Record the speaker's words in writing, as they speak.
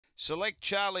Select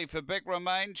Charlie for Beck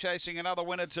Romain, chasing another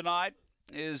winner tonight,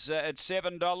 is at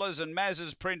 $7, and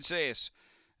Maz's Princess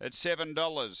at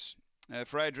 $7.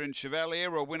 For Adrian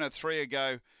Chevalier, a winner 3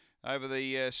 ago over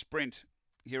the sprint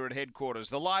here at headquarters.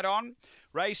 The light on.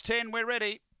 Race 10, we're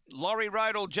ready. Laurie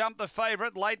Road will jump the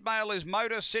favourite. Late mail is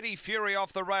Motor City Fury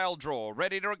off the rail draw.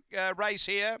 Ready to race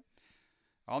here.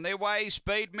 On their way,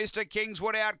 speed, Mr.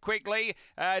 Kingswood out quickly.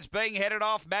 It's being headed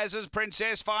off. Maz's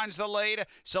Princess finds the lead.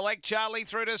 Select Charlie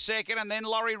through to second, and then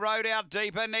Laurie Road out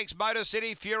deeper. Next, Motor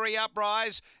City Fury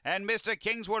uprise, and Mr.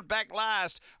 Kingswood back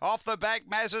last. Off the back,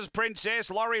 Maz's Princess.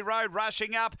 Laurie Road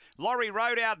rushing up. Laurie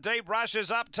Road out deep, rushes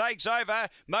up, takes over.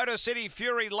 Motor City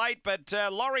Fury late, but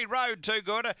Laurie Road too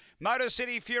good. Motor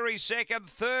City Fury second,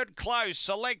 third close.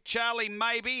 Select Charlie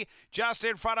maybe, just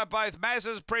in front of both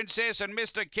Maz's Princess and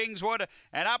Mr. Kingswood.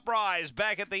 And uprise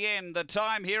back at the end. The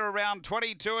time here around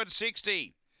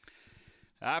 22:60.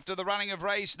 After the running of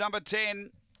race number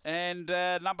 10 and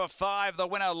number 5, the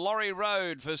winner Laurie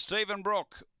Road for Stephen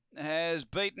Brook has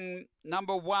beaten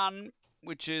number 1,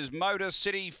 which is Motor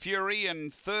City Fury,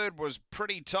 and third was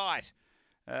pretty tight.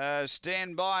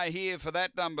 Stand by here for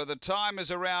that number. The time is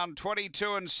around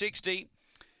 22:60.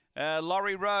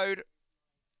 Laurie Road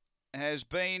has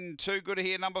been too good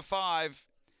here, number 5.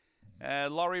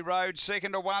 Laurie Road,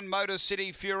 second to 1, Motor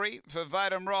City Fury for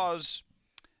Vadem Ros.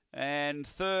 And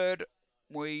third,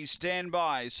 we stand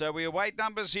by. So we await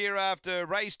numbers here after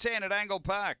race 10 at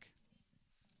Angle-Park.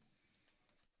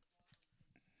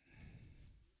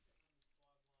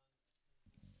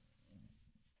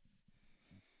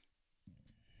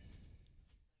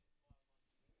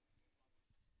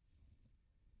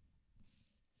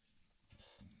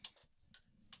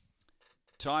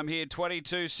 Time here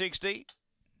 22:60.